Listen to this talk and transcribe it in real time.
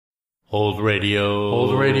Old radio,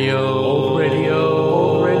 old radio, old radio,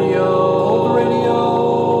 old radio, old radio.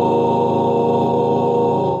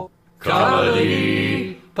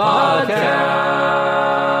 Comedy Podcast.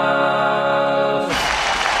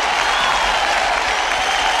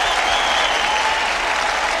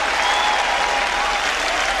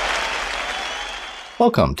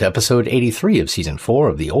 Welcome to episode 83 of season 4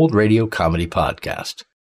 of the Old Radio Comedy Podcast.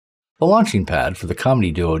 The launching pad for the comedy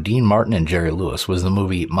duo Dean Martin and Jerry Lewis was the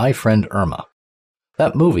movie My Friend Irma.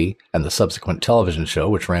 That movie, and the subsequent television show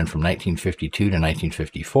which ran from 1952 to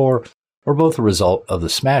 1954, were both a result of the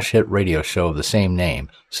smash hit radio show of the same name,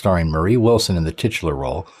 starring Marie Wilson in the titular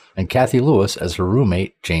role and Kathy Lewis as her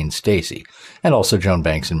roommate Jane Stacy, and also Joan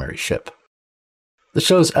Banks and Mary Shipp. The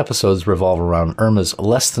show's episodes revolve around Irma's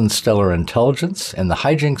less-than-stellar intelligence and the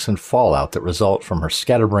hijinks and fallout that result from her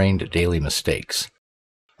scatterbrained daily mistakes.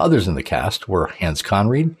 Others in the cast were Hans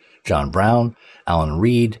Conried, John Brown, Alan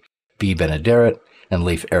Reed, B. Benaderet, and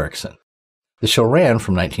Leif Erikson. The show ran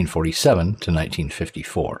from 1947 to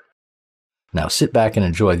 1954. Now sit back and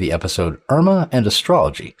enjoy the episode Irma and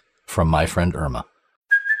Astrology from My Friend Irma.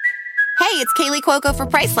 Hey, it's Kaylee Cuoco for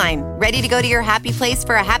Priceline. Ready to go to your happy place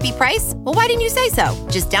for a happy price? Well, why didn't you say so?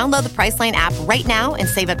 Just download the Priceline app right now and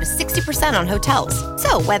save up to 60% on hotels.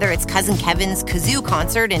 So whether it's Cousin Kevin's Kazoo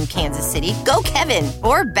Concert in Kansas City, go Kevin,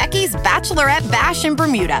 or Becky's Bachelorette Bash in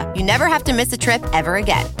Bermuda, you never have to miss a trip ever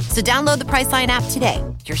again. So download the Priceline app today.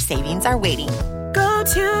 Your savings are waiting. Go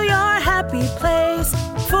to your happy place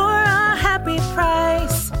for a happy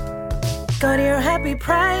price. Go to your happy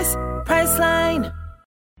price, Priceline.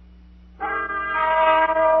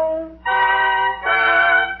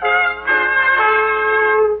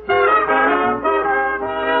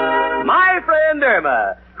 My Friend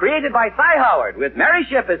Irma, created by Cy Howard with Mary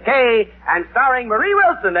Shipp as Kay and starring Marie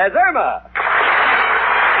Wilson as Irma.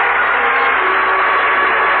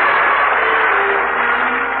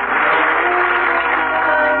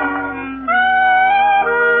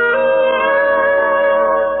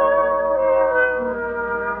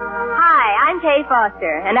 Hi, I'm Kay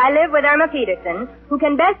Foster, and I live with Irma Peterson, who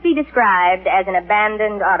can best be described as an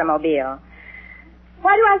abandoned automobile.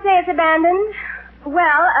 Why do I say it's abandoned?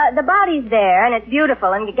 Well, the body's there, and it's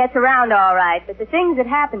beautiful, and it gets around all right, but the things that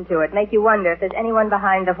happen to it make you wonder if there's anyone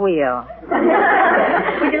behind the wheel.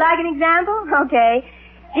 Would you like an example? Okay.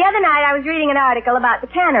 The other night I was reading an article about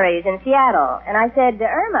the canneries in Seattle, and I said,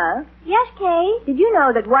 Irma. Yes, Kay? Did you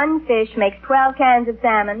know that one fish makes 12 cans of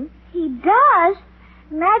salmon? He does?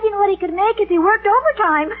 Imagine what he could make if he worked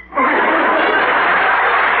overtime.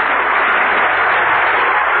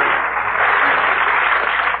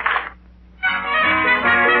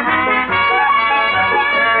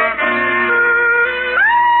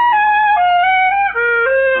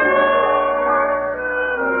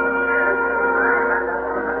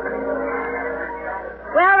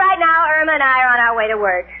 To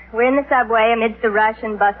work. We're in the subway amidst the rush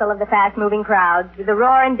and bustle of the fast-moving crowds with the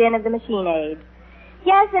roar and din of the machine age.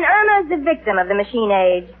 Yes, and Irma's the victim of the machine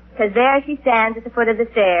age, because there she stands at the foot of the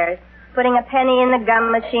stairs, putting a penny in the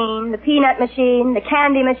gum machine, the peanut machine, the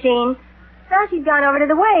candy machine. Now she's gone over to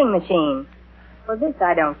the weighing machine. Well, this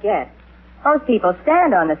I don't get. Most people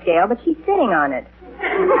stand on the scale, but she's sitting on it.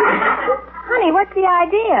 Honey, what's the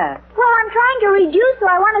idea? Well, I'm trying to reduce, so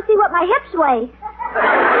I want to see what my hips weigh.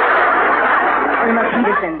 Irma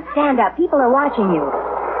Peterson, stand up. People are watching you.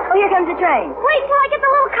 Oh, here comes the train. Wait till I get the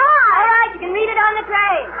little car. All right, you can read it on the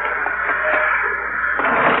train.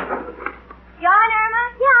 You on, Irma?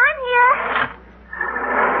 Yeah, I'm here.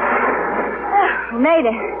 We made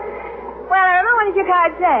it. Well, Irma, what did your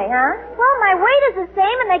card say, huh? Well, my weight is the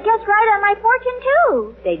same, and they guessed right on my fortune,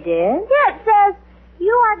 too. They did? Yeah, it says,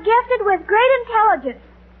 you are gifted with great intelligence.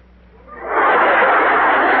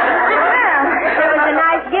 It was a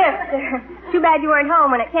nice gift. Too bad you weren't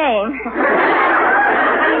home when it came.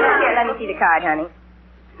 Here, let me see the card, honey.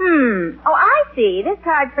 Oh, I see. This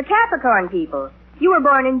card's for Capricorn people. You were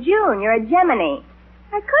born in June. You're a Gemini.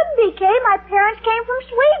 I couldn't be, Kay. My parents came from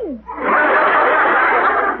Sweden.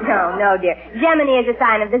 No, dear. Gemini is a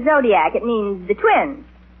sign of the zodiac. It means the twins.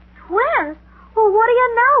 Twins? Well, what do you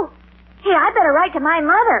know? Hey, I better write to my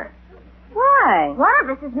mother. Why? One of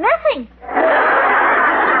us is missing.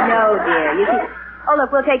 No, dear. You see... Oh,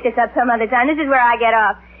 look, we'll take this up some other time. This is where I get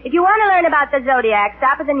off. If you want to learn about the zodiac,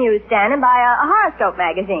 stop at the newsstand and buy a horoscope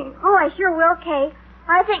magazine. Oh, I sure will, Kay.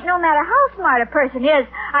 I think no matter how smart a person is,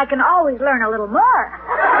 I can always learn a little more.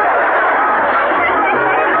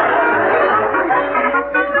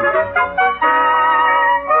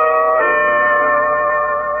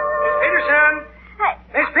 Miss Peterson! Hey.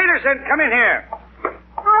 Miss Peterson, come in here.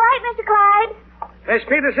 All right, Mr. Clyde. Miss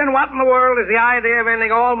Peterson, what in the world is the idea of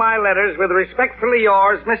ending all my letters with respectfully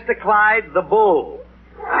yours, Mr. Clyde the Bull?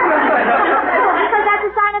 Because that's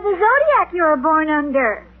a sign of the zodiac you were born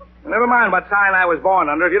under. Never mind what sign I was born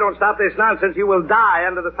under. If you don't stop this nonsense, you will die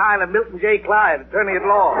under the sign of Milton J. Clyde, attorney at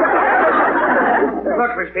law.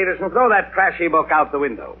 Look, Miss Peterson, throw that trashy book out the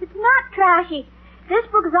window. It's not trashy. This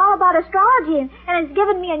book is all about astrology, and it's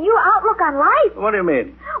given me a new outlook on life. What do you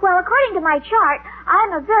mean? Well, according to my chart,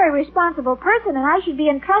 I'm a very responsible person, and I should be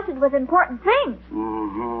entrusted with important things.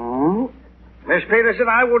 Mm-hmm. Miss Peterson,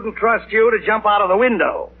 I wouldn't trust you to jump out of the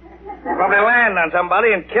window. Probably land on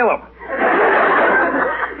somebody and kill him.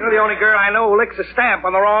 You're the only girl I know who licks a stamp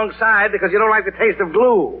on the wrong side because you don't like the taste of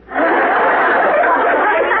glue.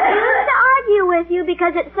 I refuse to argue with you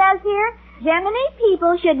because it says here, Gemini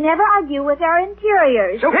people should never argue with their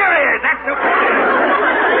interiors. Superiors! That's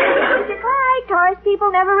superior! Mr. Clyde, Taurus people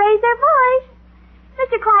never raise their voice.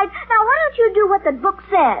 Mr. Clyde, now why don't you do what the book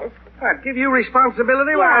says? What, give you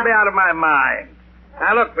responsibility? Well, I'll be out of my mind.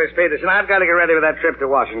 Now, look, Miss Peterson, I've got to get ready for that trip to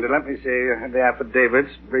Washington. Let me see. The affidavits,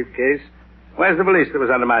 briefcase. Where's the valise that was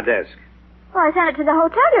under my desk? Well, I sent it to the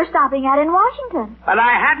hotel you're stopping at in Washington. But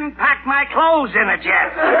I hadn't packed my clothes in it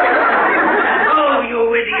yet. Oh,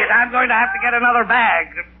 you idiot. I'm going to have to get another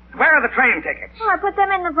bag. Where are the train tickets? Well, I put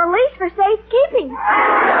them in the valise for safekeeping.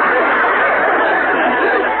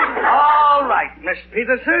 All right, Miss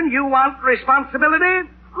Peterson, you want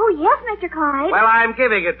responsibility? Oh, yes, Mr. Clyde. Well, I'm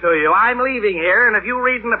giving it to you. I'm leaving here, and if you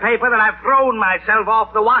read in the paper that I've thrown myself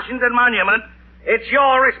off the Washington Monument, it's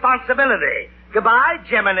your responsibility. Goodbye,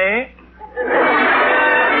 Gemini.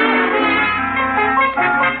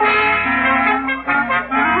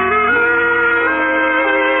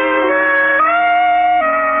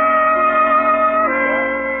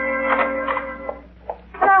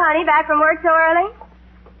 Hello, honey. Back from work so early?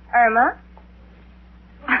 Irma?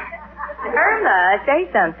 Irma, say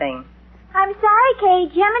something. I'm sorry, Kay.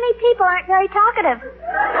 Gemini people aren't very talkative.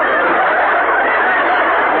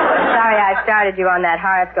 Sorry I started you on that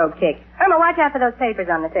horoscope kick. Irma, watch out for those papers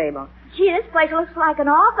on the table. Gee, this place looks like an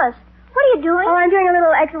office. What are you doing? Oh, I'm doing a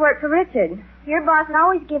little extra work for Richard. Your boss is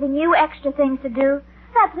always giving you extra things to do.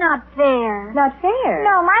 That's not fair. Not fair?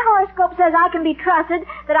 No, my horoscope says I can be trusted,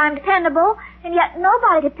 that I'm dependable, and yet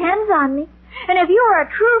nobody depends on me. And if you were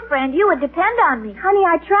a true friend, you would depend on me. Honey,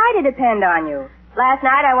 I try to depend on you. Last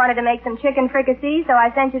night I wanted to make some chicken fricassee, so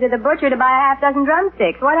I sent you to the butcher to buy a half dozen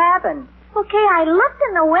drumsticks. What happened? Okay, I looked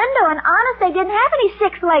in the window, and honest, they didn't have any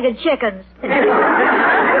six-legged chickens.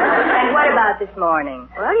 And what about this morning?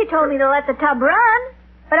 Well, you told me to let the tub run.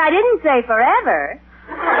 But I didn't say forever.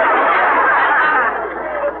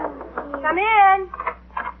 Come in.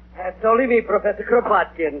 That's only me, Professor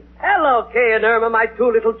Kropotkin. Hello, Kay and Irma, my two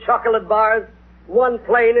little chocolate bars. One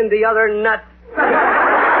plain and the other nut. Oh,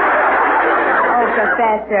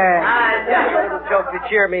 Professor. Just a little joke to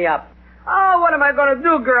cheer me up. Oh, what am I going to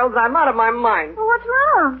do, girls? I'm out of my mind. Well, what's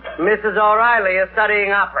wrong? Mrs. O'Reilly is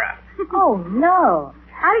studying opera. Oh, no.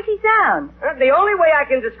 How does she sound? The only way I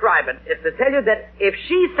can describe it is to tell you that if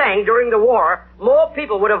she sang during the war, more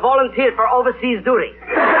people would have volunteered for overseas duty.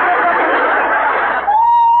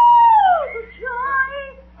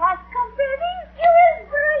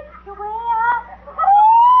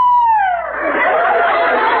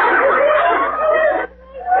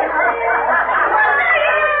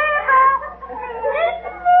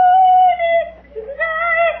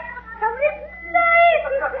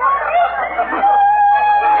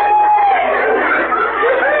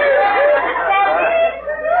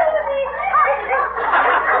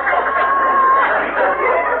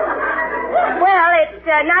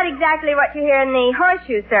 Not exactly what you hear in the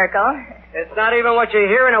horseshoe circle. It's not even what you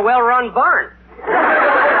hear in a well-run barn. Anybody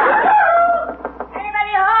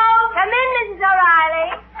home? Come in, Mrs.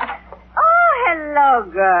 O'Reilly. Oh, hello,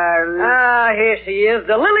 girl. Ah, here she is,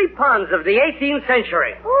 the lily ponds of the 18th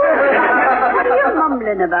century. What are you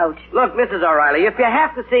mumbling about? Look, Mrs. O'Reilly, if you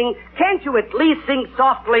have to sing, can't you at least sing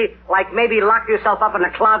softly, like maybe lock yourself up in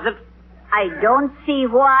a closet? I don't see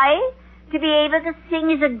why. To be able to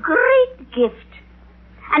sing is a great gift.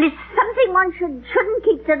 And it's something one shouldn't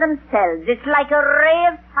keep to themselves. It's like a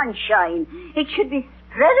ray of sunshine. It should be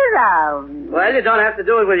spread around. Well, you don't have to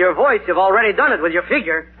do it with your voice. You've already done it with your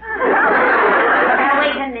figure. Now,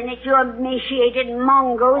 wait a minute, you emaciated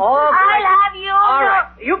mongoose. All right. I'll have you. All right.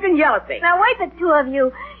 You can yell at me. Now, wait, the two of you.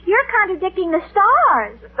 You're contradicting the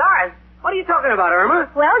stars. The stars? What are you talking about, Irma?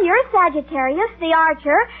 Well, you're Sagittarius, the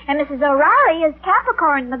archer, and Mrs. O'Reilly is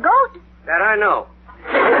Capricorn, the goat. That I know.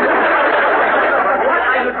 What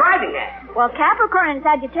are you driving at? Well, Capricorn and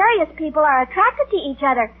Sagittarius people are attracted to each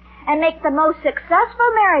other and make the most successful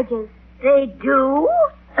marriages. They do?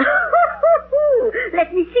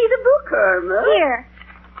 Let me see the book, Irma. Here.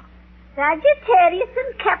 Sagittarius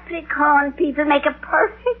and Capricorn people make a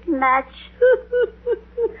perfect match.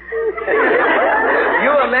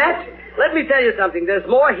 You a match? Let me tell you something. There's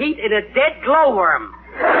more heat in a dead glowworm.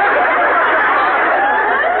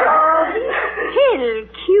 Still,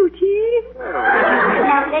 cutie.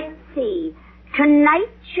 Now, let's see. Tonight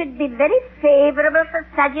should be very favorable for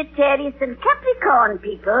Sagittarius and Capricorn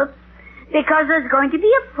people because there's going to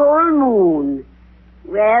be a full moon.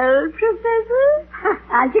 Well, Professor,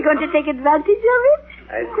 aren't you going to take advantage of it?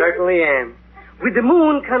 I certainly am. With the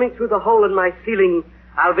moon coming through the hole in my ceiling,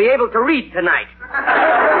 I'll be able to read tonight.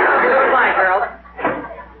 Goodbye, girls.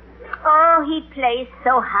 Oh, he plays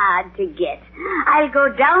so hard to get. I'll go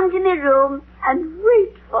down to my room and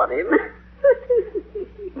wait for him.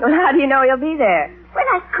 Well, how do you know he'll be there? Well,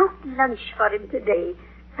 I cooked lunch for him today,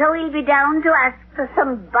 so he'll be down to ask for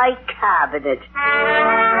some bicarbonate.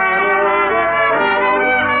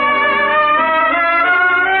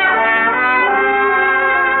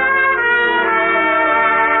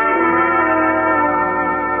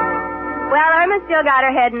 Well, Irma's still got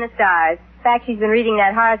her head in the stars. In fact, she's been reading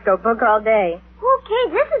that horoscope book all day. Okay,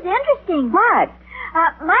 this is interesting. What?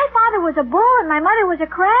 My father was a bull and my mother was a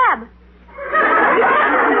crab.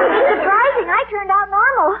 It's surprising I turned out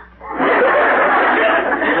normal.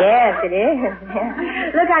 Yes, it is.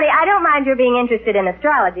 Look, honey, I don't mind your being interested in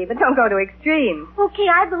astrology, but don't go to extremes. Okay,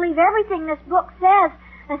 I believe everything this book says,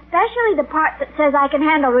 especially the part that says I can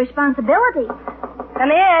handle responsibility. Come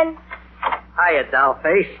in. Hiya,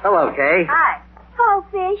 dollface. Hello, Kay. Hi. Hello,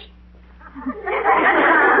 fish.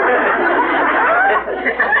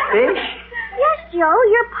 Fish? Yes, Joe,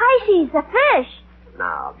 you're Pisces, the fish.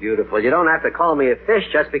 Now, beautiful, you don't have to call me a fish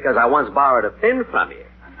just because I once borrowed a fin from you.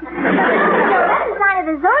 Joe, that's a sign of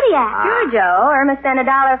the zodiac. Sure, Joe. Irma spent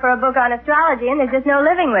 $1 for a book on astrology, and there's just no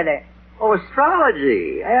living with her. Oh,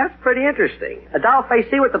 astrology. Hey, that's pretty interesting. Dollface,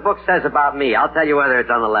 see what the book says about me. I'll tell you whether it's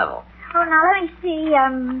on the level. Oh, now let me see.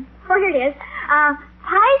 Oh, here it is.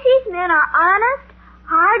 Pisces men are honest,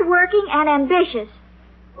 hard-working, and ambitious.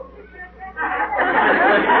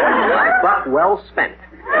 But well spent.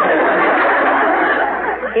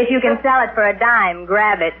 If you can sell it for a dime,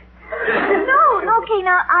 grab it. No, okay,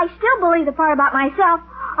 now, I still believe the part about myself.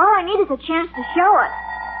 All I need is a chance to show it.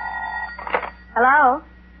 Hello?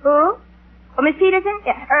 Who? Oh, Miss Peterson?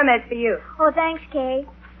 Yeah, Irma, it's for you. Oh, thanks, Kay.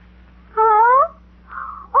 Hello?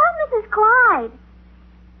 Oh, Mrs. Clyde.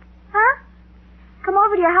 Huh? Come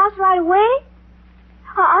over to your house right away?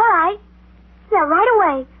 Oh, all right. Yeah, right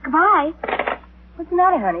away. Goodbye. What's the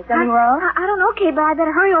matter, honey? Something wrong? I don't know, Kay, but I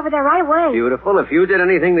better hurry over there right away. Beautiful. If you did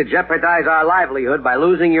anything to jeopardize our livelihood by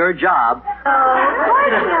losing your job... Oh, of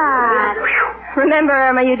course not. Remember,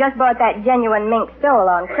 Irma, you just bought that genuine mink stole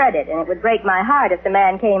on credit, and it would break my heart if the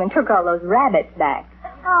man came and took all those rabbits back.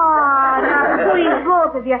 Oh, now, please,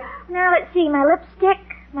 both of you. Now, let's see. My lipstick,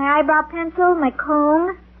 my eyebrow pencil, my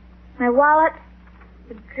comb, my wallet,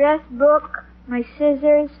 the dress book, my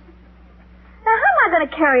scissors. Now, how am I going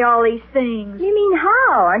to carry all these things? You mean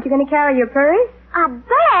how? Aren't you going to carry your purse? A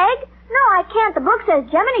bag? No, I can't. The book says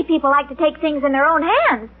Gemini people like to take things in their own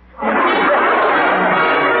hands.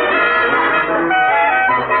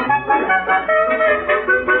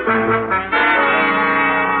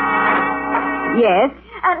 Yes?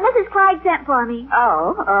 Mrs. Clyde sent for me.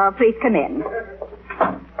 Oh, please come in.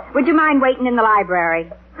 Would you mind waiting in the library?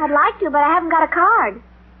 I'd like to, but I haven't got a card.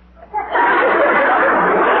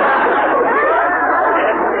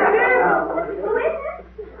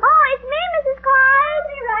 Oh, it's me, Mrs. Clyde.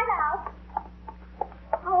 Be right out.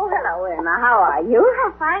 Oh, hello, Irma. How are you?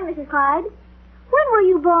 Oh, fine, Mrs. Clyde. When were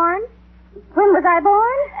you born? When was I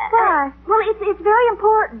born? Well, it's very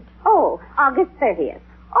important. Oh, August 30th.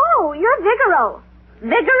 Oh, you're Vigoro.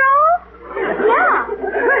 Vigoro? Yeah.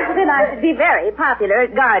 Then I should be very popular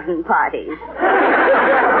at garden parties.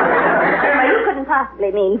 Well, you couldn't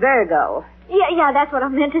possibly mean Virgo. Yeah, that's what I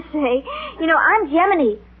meant to say. You know, I'm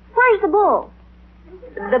Gemini. Where's the bull?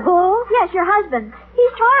 The bull? Yes, your husband.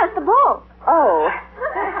 He's Taurus, the bull. Oh.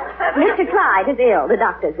 Mr. Clyde is ill. The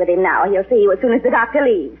doctor's with him now. He'll see you as soon as the doctor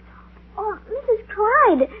leaves. Oh, Mrs.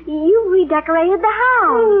 Clyde, you redecorated the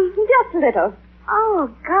house. Just a little. Oh,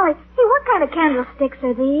 golly. Hey, what kind of candlesticks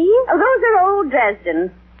are these? Oh, those are old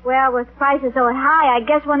Dresden. Well, with prices so high, I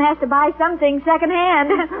guess one has to buy something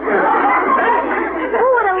secondhand. Oh,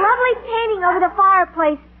 what a lovely painting over the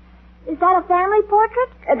fireplace. Is that a family portrait?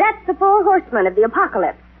 That's the 4 horsemen of the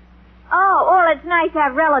apocalypse. Oh, well, it's nice to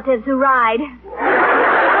have relatives who ride. It's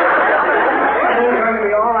going to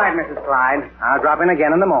be all right, Mrs. Clyde. I'll drop in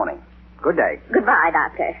again in the morning. Good day. Goodbye,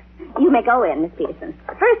 Doctor. You may go in, Miss Peterson.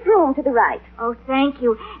 First room to the right. Oh, thank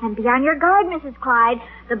you. And be on your guard, Mrs. Clyde.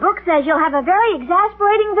 The book says you'll have a very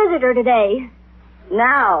exasperating visitor today.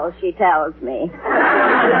 Now, she tells me.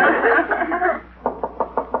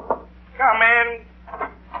 Come in.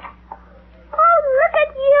 Oh, look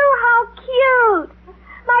at you. How cute.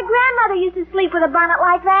 My grandmother used to sleep with a bonnet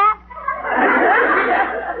like that.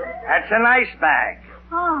 That's a nice bag.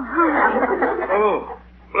 Oh.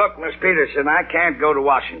 Look, Miss Peterson, I can't go to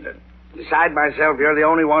Washington. Beside myself, you're the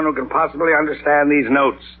only one who can possibly understand these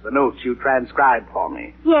notes, the notes you transcribed for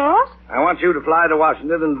me. Yes? I want you to fly to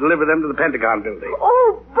Washington and deliver them to the Pentagon building.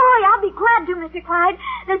 Oh, boy, I'll be glad to, Mr. Clyde.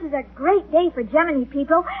 This is a great day for Gemini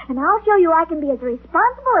people, and I'll show you I can be as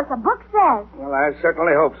responsible as the book says. Well, I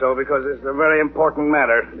certainly hope so, because it's a very important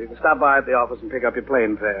matter. You can stop by at the office and pick up your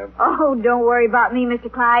plane fare. Oh, don't worry about me, Mr.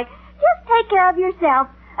 Clyde. Just take care of yourself.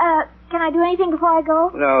 Can I do anything before I go?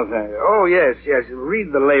 No, thank you. Oh, yes.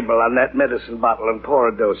 Read the label on that medicine bottle and pour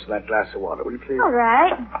a dose in that glass of water, will you please? All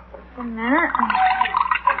right. Just a minute.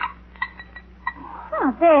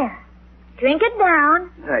 Oh, there. Drink it down.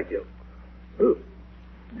 Thank you.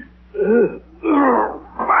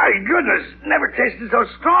 My goodness, never tasted so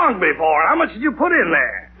strong before. How much did you put in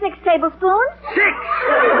there? 6 tablespoons? 6!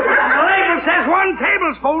 The label says 1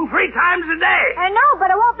 tablespoon 3 times a day. I know, but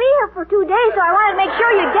I won't be here for 2 days, so I wanted to make sure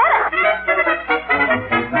you get it.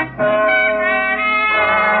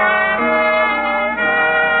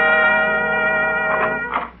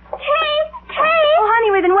 Kay! Oh, honey,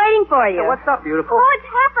 we've been waiting for you. What's up, beautiful? Oh, it's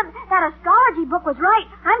happened. That astrology book was right.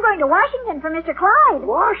 I'm going to Washington for Mr. Clyde.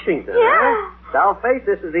 Washington? Yeah. Dollface,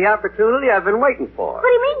 this is the opportunity I've been waiting for. What do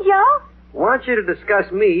you mean, Joe? Want you to discuss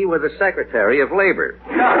me with the Secretary of Labor.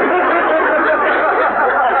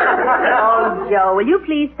 Oh, Joe, will you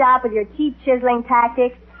please stop with your cheap chiseling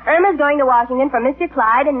tactics? Irma's going to Washington for Mr.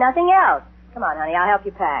 Clyde and nothing else. Come on, honey, I'll help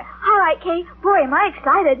you pack. All right, Kay. Boy, am I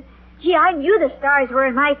excited. Gee, I knew the stars were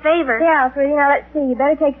in my favor. Yeah, sweetie, now let's see. You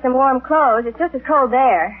better take some warm clothes. It's just as cold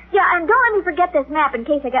there. Yeah, and don't let me forget this map in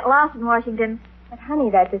case I get lost in Washington. But, honey,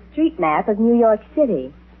 that's a street map of New York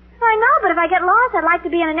City. I know, but if I get lost, I'd like to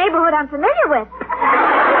be in a neighborhood I'm familiar with.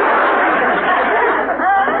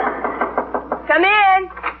 Come in.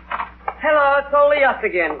 Hello, it's only us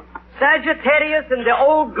again. Sagittarius and the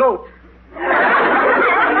old goat.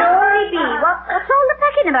 Glory be. What's all the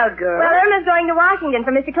pecking about, girl? Well, Irma's going to Washington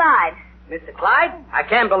for Mr. Clyde. Mr. Clyde? I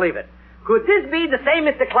can't believe it. Could this be the same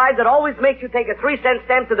Mr. Clyde that always makes you take a 3-cent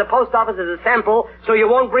stamp to the post office as a sample so you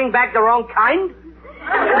won't bring back the wrong kind?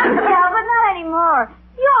 Yeah, but not anymore.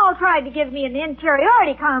 You all tried to give me an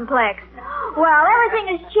inferiority complex. Well, everything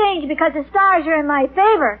has changed because the stars are in my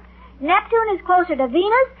favor. Neptune is closer to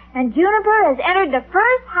Venus, and Juniper has entered the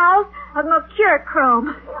first house of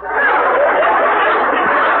Mercurochrome.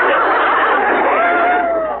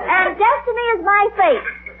 And destiny is my fate.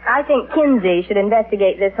 I think Kinsey should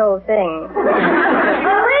investigate this whole thing.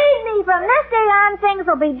 Believe me, from this day on, things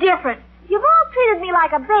will be different. You've all treated me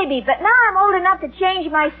like a baby, but now I'm old enough to change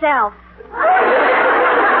myself.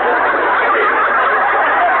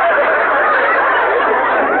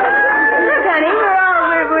 Look, honey,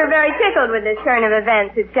 we're very tickled with this turn of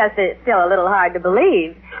events. It's just that it's still a little hard to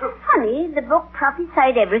believe. Honey, the book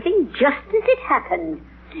prophesied everything just as it happened.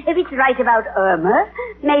 If it's right about Irma,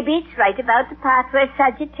 maybe it's right about the part where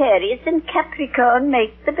Sagittarius and Capricorn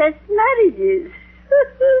make the best marriages.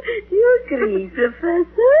 Do you agree, Professor?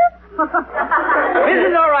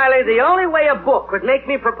 Mrs. O'Reilly, the only way a book could make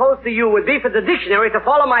me propose to you would be for the dictionary to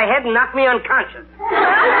fall on my head and knock me unconscious.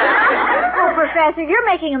 Oh, Professor, you're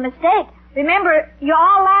making a mistake. Remember, you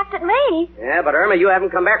all laughed at me. Yeah, but Irma, you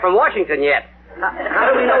haven't come back from Washington yet. How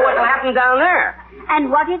do we know what will happen down there? And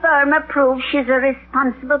what if Irma proves she's a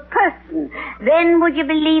responsible person? Then would you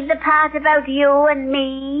believe the part about you and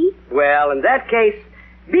me? Well, in that case,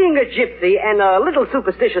 being a gypsy and a little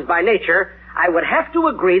superstitious by nature, I would have to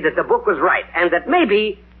agree that the book was right, and that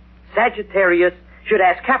maybe Sagittarius should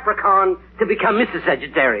ask Capricorn to become Mrs.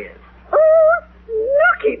 Sagittarius. Oh,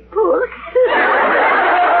 lucky puss.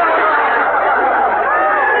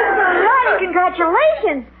 Right,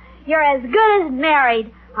 congratulations. You're as good as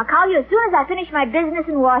married. I'll call you as soon as I finish my business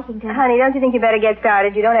in Washington. Honey, don't you think you better get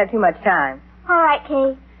started? You don't have too much time. All right,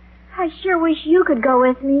 Kay. I sure wish you could go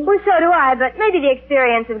with me. Well, so do I, but maybe the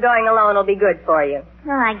experience of going alone will be good for you.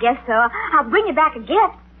 Well, I guess so. I'll bring you back a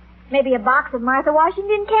gift. Maybe a box of Martha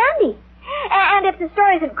Washington candy. And if the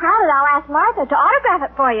store isn't crowded, I'll ask Martha to autograph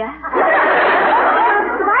it for you.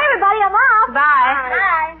 Goodbye, everybody. I'm off.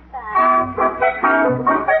 Bye.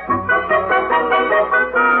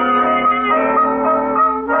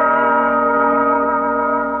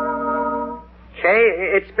 Kay,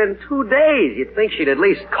 It's been 2 days. You'd think she'd at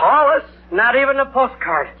least call us. Not even a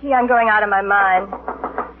postcard. Gee, I'm going out of my mind.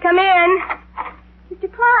 Come in.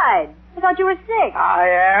 Mr. Clyde, I thought you were sick.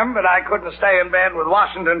 I am, but I couldn't stay in bed with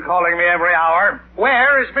Washington calling me every hour.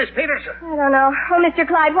 Where is Miss Peterson? I don't know. Oh, Mr.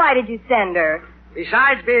 Clyde, why did you send her?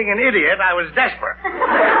 Besides being an idiot, I was desperate.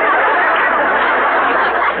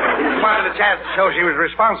 Wanted a chance to show she was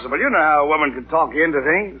responsible. You know how a woman can talk you into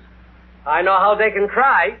things. I know how they can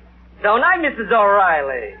cry. Don't I, Mrs.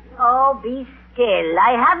 O'Reilly? Oh, be still.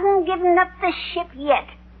 I haven't given up the ship yet.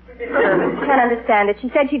 Can't understand it. She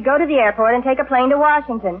said she'd go to the airport and take a plane to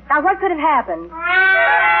Washington. Now, what could have happened?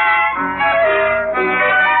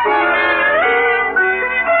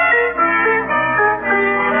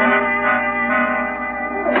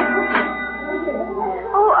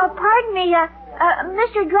 Pardon me,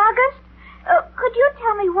 Mr. Druggist? Could you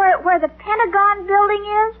tell me where the Pentagon building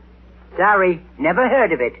is? Sorry, never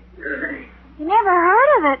heard of it. You never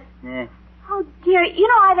heard of it? Yeah. Oh, dear. You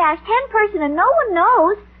know, I've asked 10 persons and no one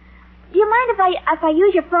knows. Do you mind if I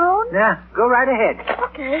use your phone? Yeah, go right ahead.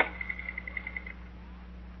 Okay.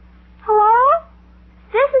 Hello?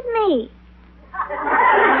 This is me.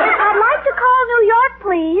 I'd like to call New York,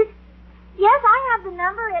 please. Yes, I have the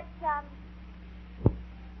number. It's,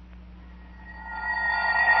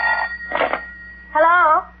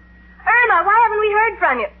 Hello? Irma, why haven't we heard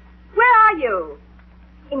from you? Where are you?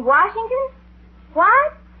 In Washington?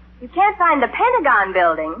 What? You can't find the Pentagon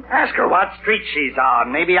building. Ask her what street she's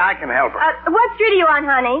on. Maybe I can help her. What street are you on,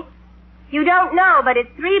 honey? You don't know, but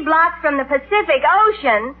it's 3 blocks from the Pacific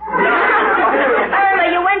Ocean.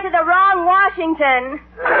 Irma, you went to the wrong Washington.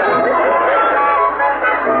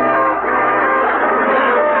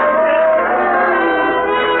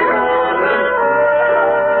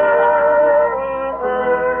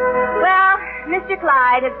 Mr.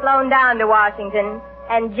 Clyde has flown down to Washington,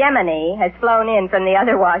 and Gemini has flown in from the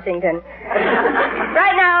other Washington.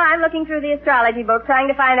 Right now, I'm looking through the astrology book, trying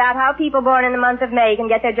to find out how people born in the month of May can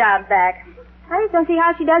get their jobs back. I just don't see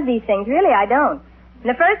how she does these things. Really, I don't. In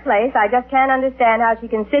the first place, I just can't understand how she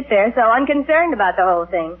can sit there so unconcerned about the whole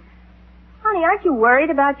thing. Honey, aren't you worried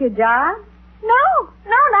about your job? No,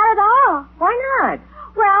 not at all. Why not?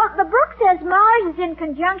 Well, the book says Mars is in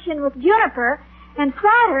conjunction with Juniper, and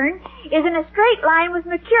Saturn is in a straight line with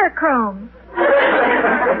Mercurochrome,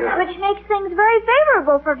 which makes things very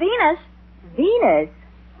favorable for Venus. Venus?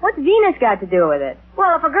 What's Venus got to do with it?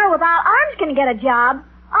 Well, if a girl without arms can get a job,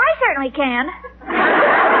 I certainly can.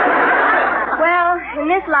 Well, in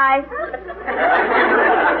this life,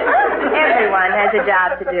 everyone has a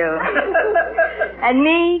job to do. And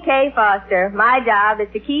me, Kay Foster, my job is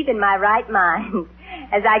to keep in my right mind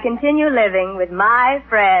as I continue living with my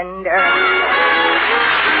friend Irma.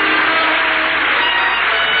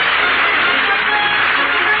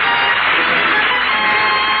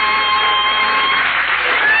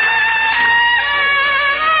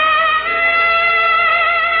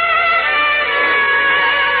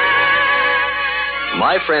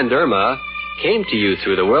 My Friend Irma came to you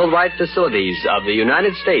through the worldwide facilities of the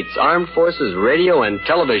United States Armed Forces Radio and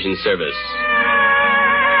Television Service.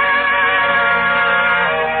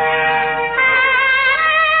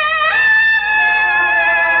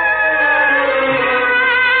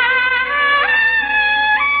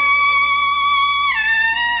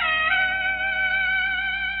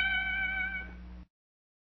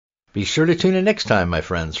 Be sure to tune in next time, my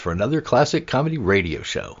friends, for another classic comedy radio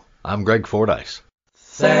show. I'm Greg Fordyce.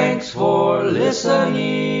 Thanks for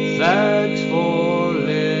listening. Thanks for